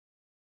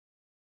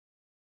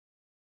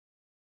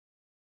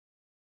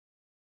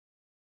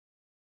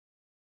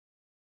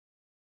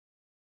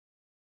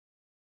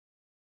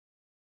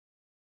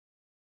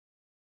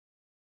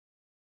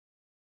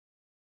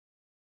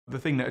The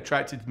thing that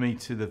attracted me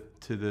to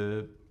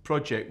the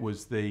project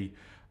was the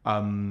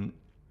kind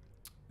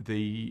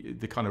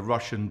of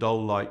Russian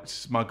doll-like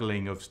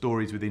smuggling of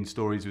stories within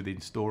stories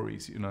within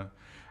stories, you know,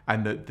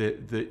 and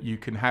that you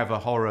can have a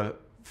horror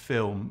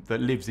film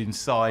that lives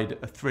inside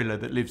a thriller,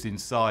 that lives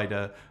inside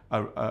a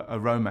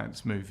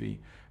romance movie,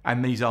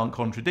 and these aren't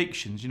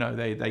contradictions, you know.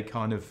 They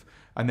kind of,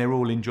 and they're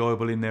all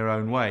enjoyable in their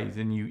own ways,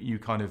 and you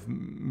kind of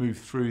move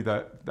through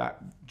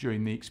that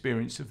during the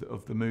experience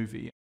of the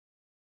movie.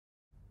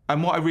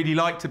 And what I really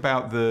liked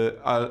about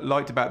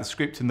the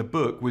script and the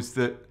book was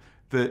that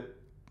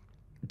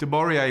du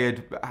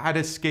Maurier had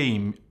a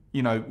scheme,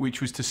 you know,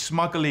 which was to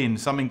smuggle in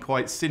something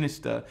quite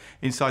sinister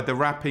inside the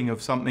wrapping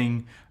of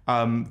something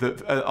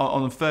that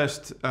on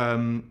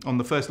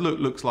the first look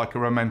looks like a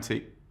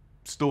romantic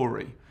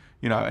story,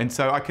 you know. And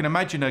so I can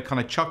imagine her kind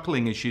of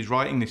chuckling as she's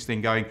writing this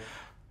thing, going,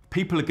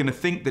 people are going to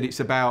think that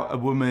it's about a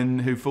woman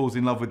who falls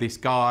in love with this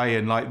guy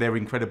and like their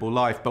incredible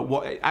life, but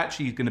what it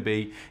actually is going to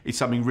be is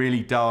something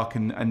really dark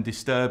and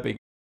disturbing.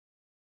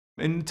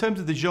 In terms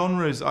of the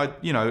genres, I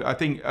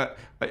think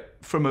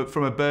from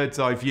a bird's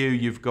eye view,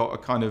 you've got a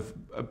kind of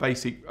a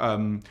basic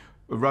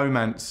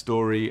romance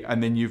story,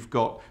 and then you've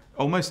got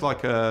almost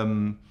like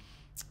a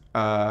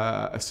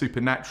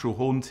supernatural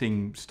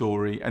haunting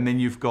story, and then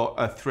you've got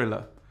a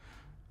thriller.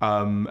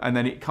 And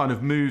then it kind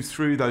of moves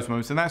through those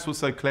moments, and that's what's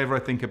so clever, I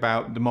think,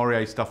 about du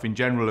Maurier stuff in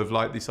general, of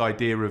like this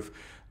idea of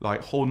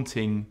like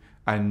haunting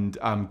and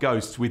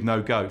ghosts with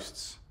no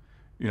ghosts.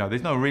 You know,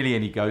 there's not really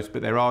any ghosts,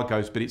 but there are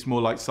ghosts, but it's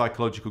more like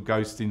psychological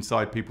ghosts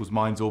inside people's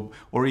minds, or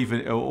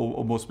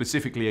more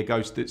specifically, a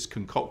ghost that's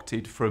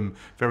concocted from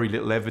very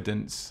little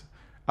evidence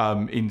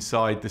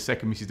inside the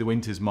second Mrs. De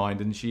Winter's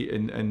mind,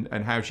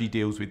 and how she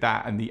deals with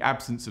that, and the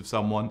absence of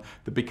someone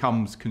that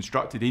becomes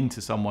constructed into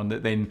someone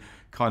that then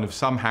kind of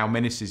somehow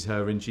menaces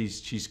her, and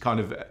she's kind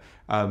of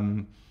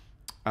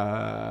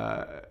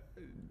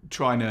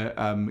trying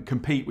to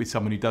compete with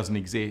someone who doesn't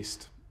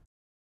exist.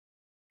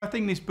 I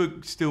think this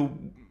book still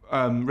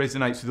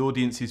resonates with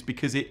audiences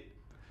because of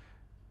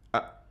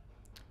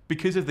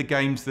the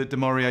games that du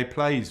Maurier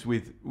plays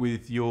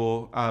with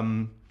your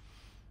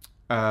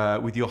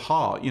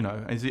heart, you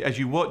know. As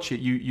you watch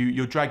it,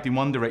 you're dragged in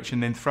one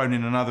direction, then thrown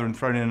in another,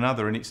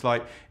 and it's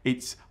like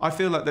I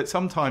feel like that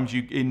sometimes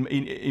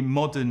in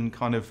modern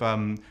kind of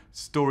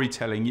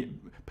storytelling,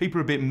 people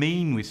are a bit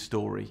mean with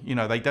story. You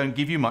know, they don't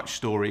give you much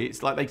story.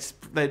 It's like they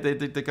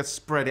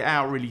spread it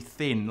out really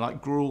thin, like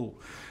gruel.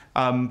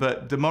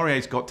 But du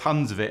Maurier's got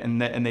tons of it,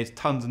 and there's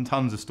tons and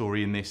tons of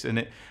story in this,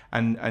 and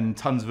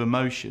tons of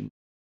emotion.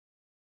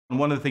 And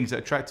one of the things that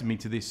attracted me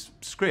to this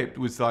script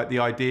was like the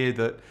idea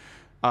that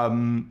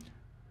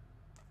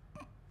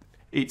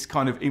it's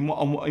kind of in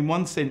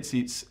one sense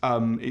it's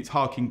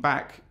harking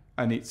back,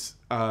 and it's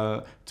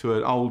to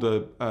an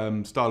older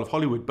style of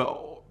Hollywood,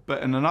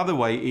 but in another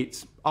way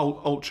it's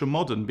ultra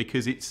modern,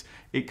 because it's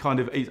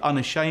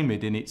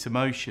unashamed in its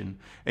emotion,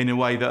 in a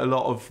way that a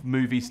lot of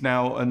movies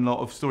now and a lot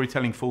of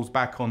storytelling falls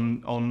back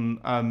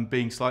on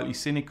being slightly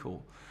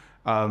cynical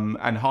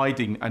and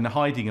hiding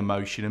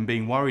emotion and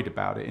being worried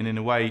about it. And in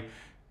a way,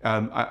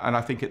 and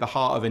I think at the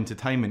heart of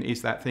entertainment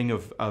is that thing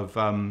of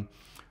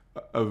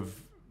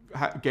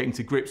getting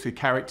to grips with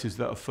characters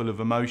that are full of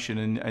emotion,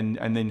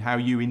 and then how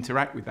you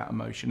interact with that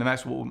emotion. And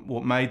that's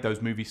what made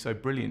those movies so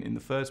brilliant in the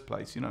first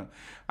place, you know.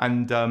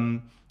 And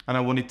I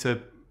wanted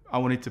to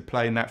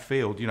play in that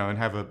field, you know, and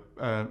have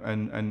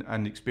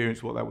and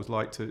experience what that was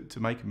like to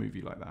make a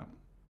movie like that.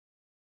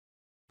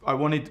 I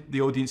wanted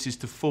the audiences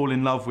to fall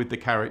in love with the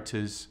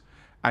characters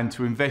and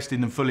to invest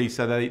in them fully,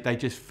 so they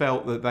just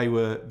felt that they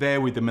were there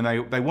with them,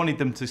 and they wanted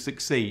them to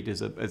succeed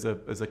as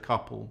a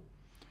couple.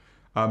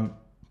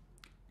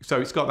 So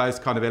it's got those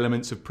kind of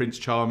elements of Prince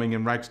Charming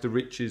and rags to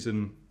riches,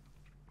 and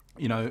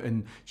you know,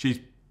 and she's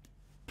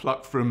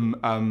plucked from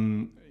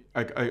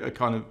a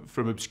kind of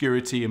from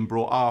obscurity and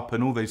brought up,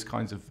 and all those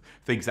kinds of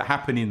things that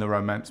happen in the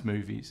romance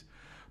movies.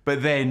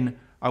 But then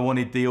I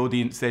wanted the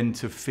audience then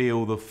to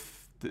feel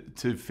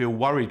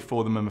worried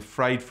for them and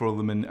afraid for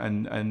them,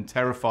 and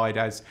terrified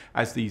as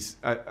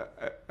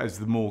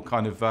the more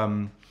kind of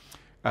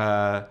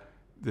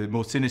the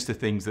more sinister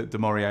things that du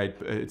Maurier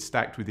had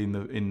stacked within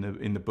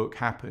the book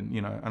happen,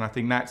 you know. And I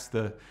think that's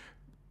the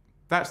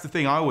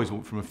thing I always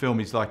want from a film,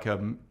 is like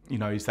you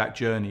know, is that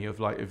journey of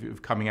like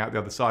of coming out the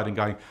other side and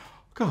going,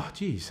 God,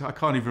 geez, I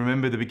can't even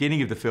remember the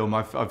beginning of the film.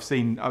 I've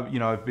seen, you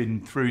know, I've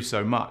been through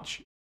so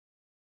much.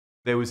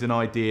 There was an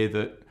idea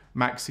that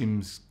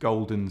Maxim's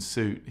golden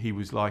suit, he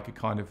was like a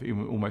kind of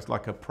almost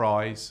like a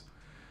prize.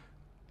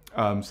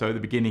 So at the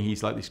beginning,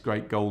 he's like this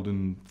great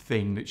golden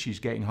thing that she's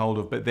getting hold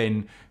of, but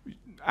then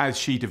as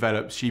she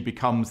develops, she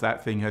becomes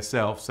that thing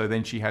herself. So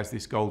then she has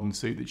this golden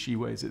suit that she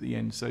wears at the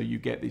end. So you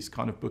get this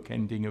kind of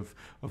bookending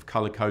of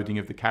colour coding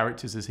of the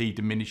characters. As he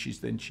diminishes,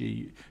 then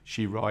she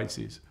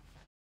rises.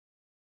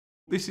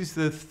 This is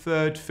the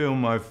third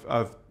film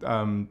I've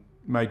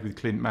made with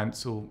Clint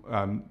Mansell,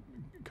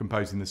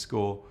 composing the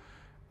score,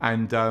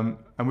 and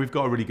we've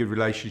got a really good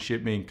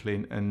relationship, me and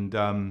Clint. And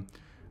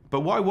but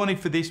what I wanted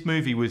for this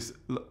movie was,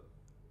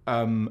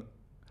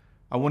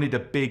 I wanted a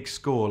big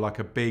score, like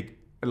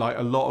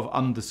a lot of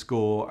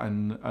underscore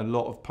and a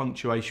lot of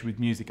punctuation with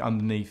music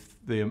underneath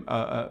the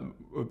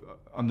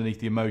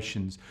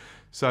emotions.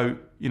 So,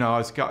 you know, I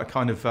was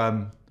kind of,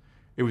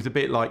 it was a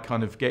bit like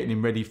kind of getting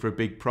him ready for a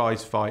big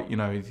prize fight. You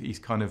know, he's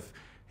kind of,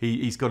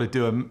 he's got to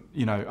do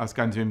you know, I was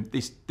going to him,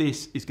 this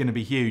is going to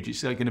be huge.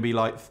 It's going to be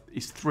like,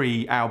 it's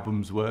 3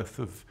 albums worth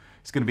of,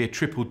 it's going to be a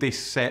triple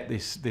disc set,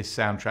 this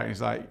soundtrack.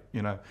 It's like,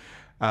 you know,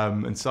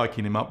 and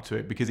psyching him up to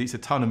it, because it's a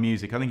ton of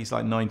music. I think it's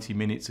like 90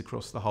 minutes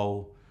across the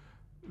whole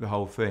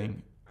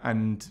thing.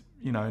 And,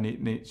 you know, and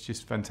it's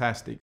just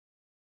fantastic.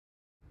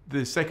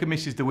 The second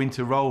Mrs. De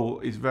Winter role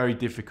is very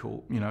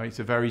difficult. You know, it's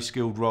a very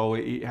skilled role.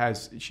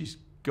 She's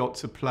got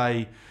to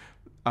play,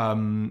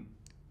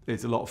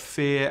 there's a lot of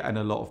fear and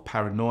a lot of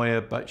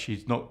paranoia, but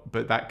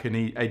that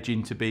can edge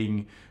into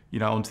being, you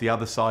know, onto the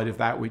other side of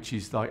that, which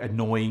is like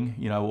annoying,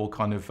 you know, or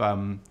kind of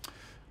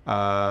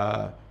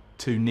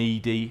too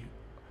needy.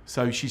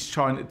 So she's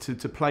trying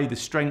to play the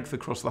strength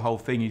across the whole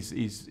thing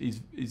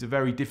is a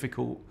very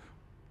difficult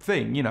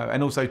thing, you know,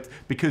 and also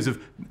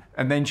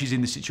and then she's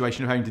in the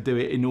situation of having to do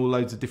it in all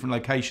loads of different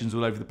locations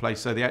all over the place.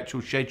 So the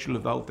actual schedule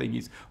of the whole thing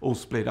is all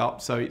split up.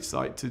 So it's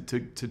like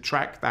to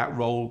track that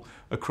role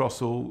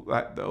across all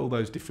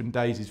those different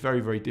days is very,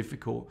 very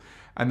difficult.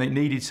 And they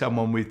needed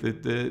someone with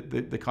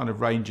the kind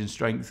of range and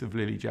strength of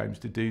Lily James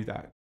to do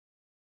that.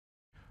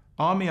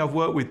 Army I've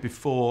worked with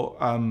before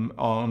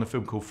on a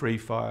film called Free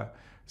Fire.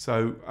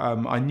 So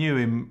I knew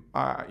him,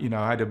 you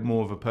know, I had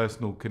more of a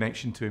personal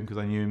connection to him because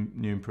I knew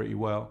him pretty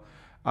well.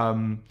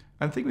 And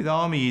the thing with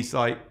Army is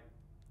like,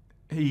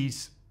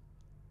 he's,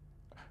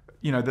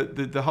 you know,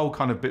 the whole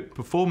kind of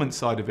performance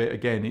side of it,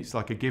 again, it's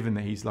like a given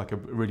that he's like a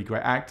really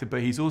great actor,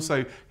 but he's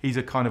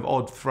a kind of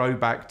odd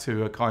throwback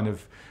to a kind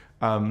of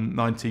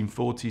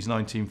 1940s,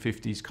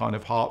 1950s kind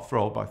of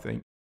heartthrob, I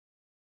think.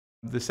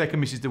 The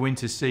second Mrs. De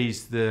Winter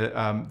sees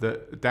the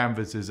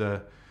Danvers as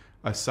a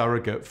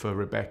surrogate for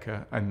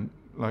Rebecca, and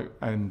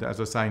as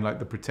I was saying, like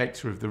the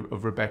protector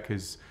of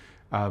Rebecca's,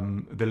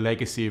 the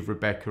legacy of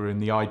Rebecca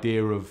and the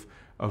idea of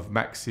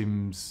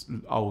Maxim's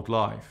old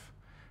life,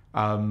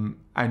 and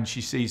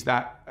she sees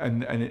that,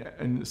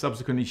 and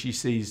subsequently she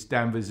sees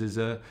Danvers as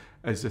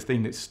a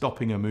thing that's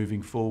stopping her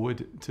moving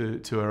forward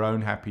to her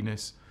own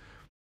happiness.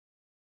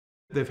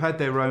 They've had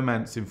their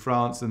romance in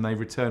France, and they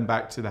return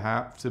back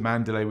to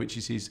Mandalay, which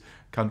is his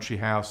country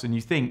house, and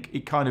you think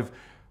it kind of,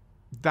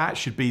 that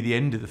should be the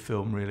end of the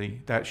film,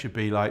 really. That should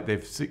be like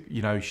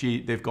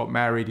they've got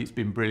married, it's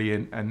been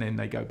brilliant, and then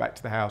they go back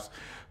to the house.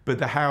 But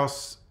the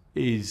house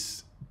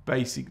is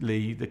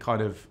basically the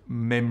kind of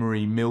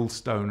memory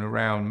millstone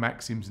around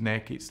Maxim's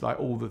neck. It's like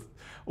all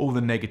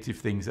the negative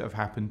things that have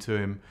happened to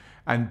him,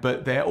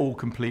 but they're all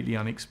completely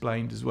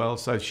unexplained as well.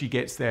 So she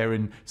gets there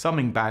and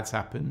something bad's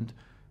happened.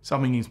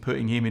 Something is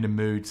putting him in a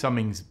mood.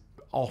 Something's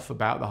off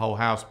about the whole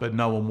house, but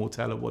no one will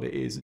tell her what it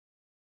is.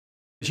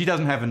 She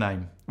doesn't have a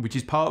name, which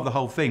is part of the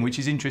whole thing, which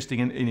is interesting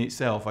in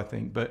itself, I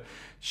think. But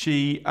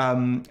she,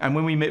 and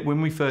when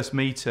we first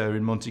meet her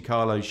in Monte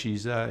Carlo,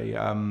 she's a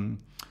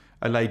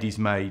lady's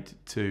maid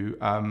to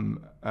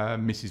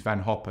Mrs. Van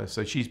Hopper.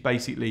 So she's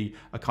basically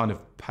a kind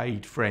of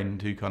paid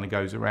friend who kind of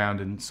goes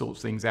around and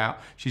sorts things out.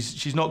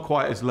 She's not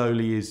quite as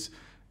lowly as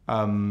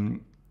a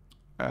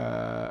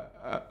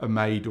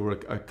maid or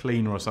a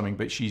cleaner or something,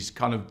 but she's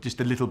kind of just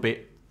a little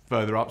bit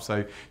further up,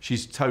 so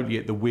she's totally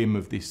at the whim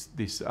of this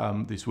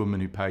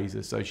woman who pays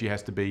her. So she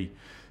has to be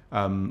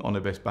on her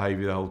best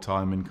behaviour the whole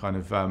time and kind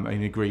of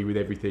and agree with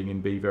everything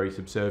and be very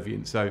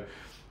subservient. So,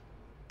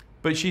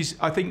 but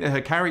I think that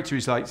her character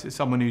is like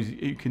someone who's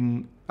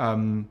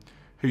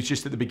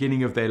just at the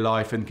beginning of their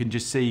life and can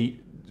just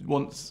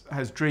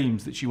has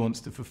dreams that she wants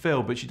to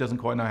fulfil, but she doesn't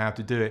quite know how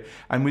to do it.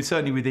 And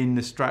certainly within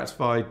the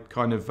stratified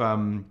kind of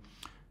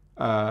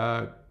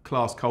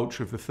class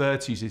culture of the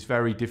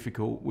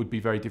 30s would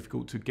be very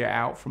difficult to get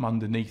out from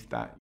underneath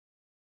that.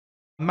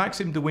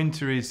 Maxim De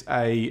Winter is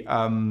a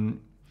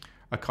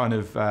kind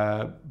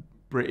of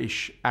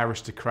British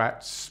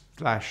aristocrat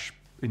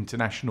 /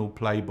 international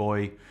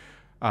playboy,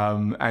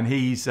 and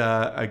he's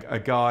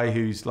a guy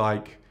who's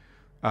like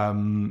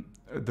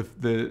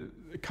the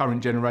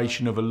current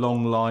generation of a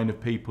long line of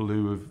people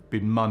who have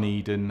been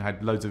moneyed and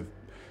had loads of,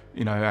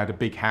 had a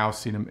big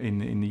house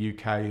in the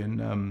UK,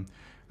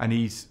 and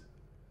he's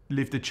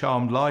lived a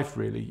charmed life,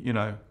 really,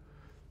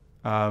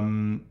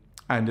 and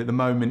at the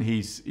moment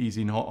he's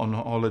on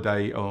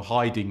holiday, or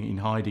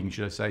hiding,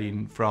 should I say,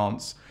 in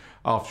France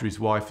after his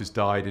wife has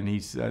died, and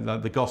he's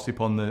the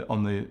gossip on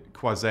the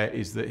Croisette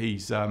is that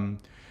he's that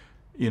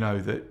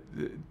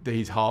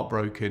he's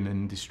heartbroken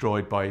and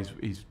destroyed by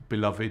his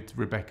beloved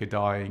Rebecca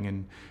dying,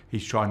 and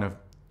he's trying to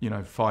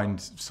find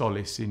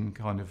solace in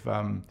kind of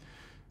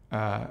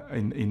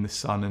in the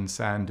sun and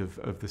sand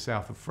of the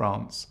south of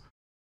France.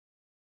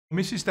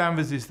 Mrs.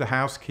 Danvers is the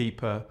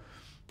housekeeper,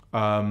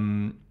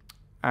 and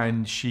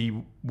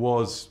she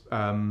was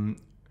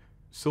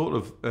sort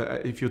of,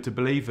 if you're to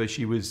believe her,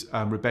 she was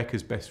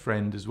Rebecca's best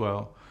friend as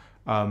well.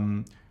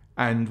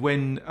 And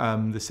when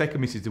the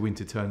second Mrs. De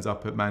Winter turns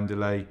up at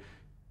Mandalay,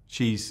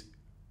 she's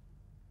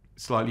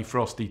slightly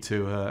frosty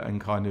to her,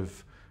 and kind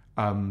of,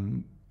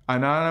 and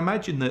I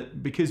imagine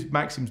that because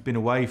Maxim's been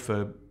away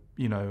for,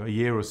 you know, a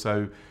year or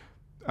so,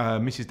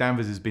 Mrs.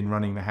 Danvers has been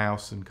running the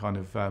house and kind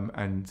of,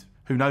 and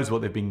who knows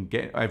what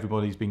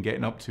everybody's been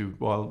getting up to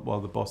while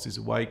the boss is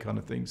away, kind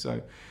of thing.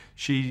 So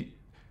she,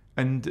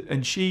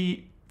 and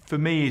she, for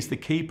me, is the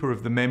keeper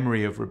of the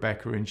memory of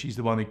Rebecca, and she's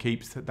the one who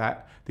keeps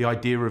the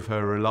idea of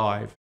her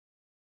alive.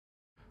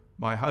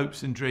 My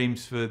hopes and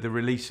dreams for the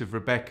release of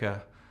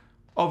Rebecca,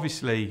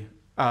 obviously,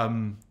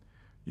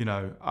 you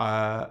know,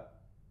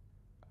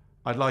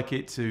 I'd like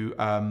it to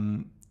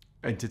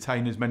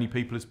entertain as many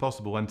people as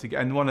possible,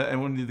 and one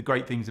of the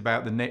great things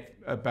about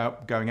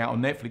about going out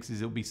on Netflix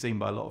is it'll be seen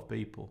by a lot of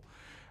people,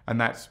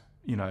 and that's,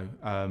 you know,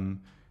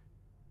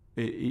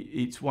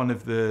 it's one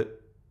of the,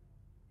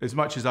 as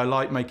much as I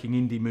like making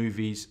indie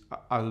movies,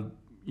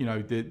 you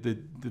know,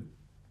 the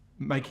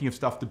making of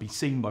stuff to be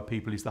seen by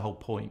people is the whole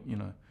point, you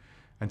know,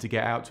 and to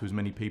get out to as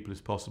many people as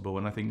possible.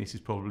 And I think this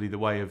is probably the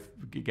way of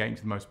getting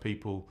to the most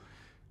people,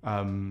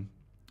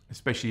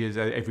 especially as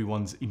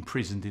everyone's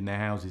imprisoned in their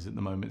houses at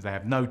the moment. They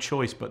have no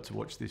choice but to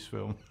watch this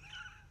film.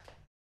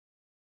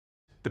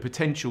 The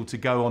potential to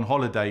go on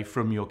holiday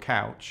from your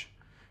couch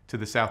to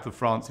the south of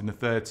France in the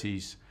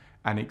 30s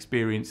and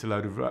experience a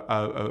load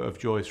of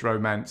joyous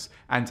romance,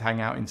 and to hang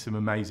out in some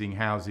amazing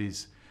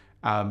houses,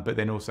 but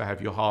then also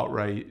have your heart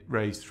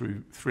raised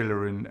through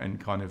thriller and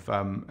kind of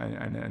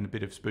and a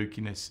bit of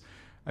spookiness,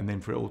 and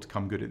then for it all to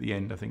come good at the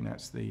end. I think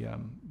that's the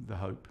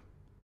hope.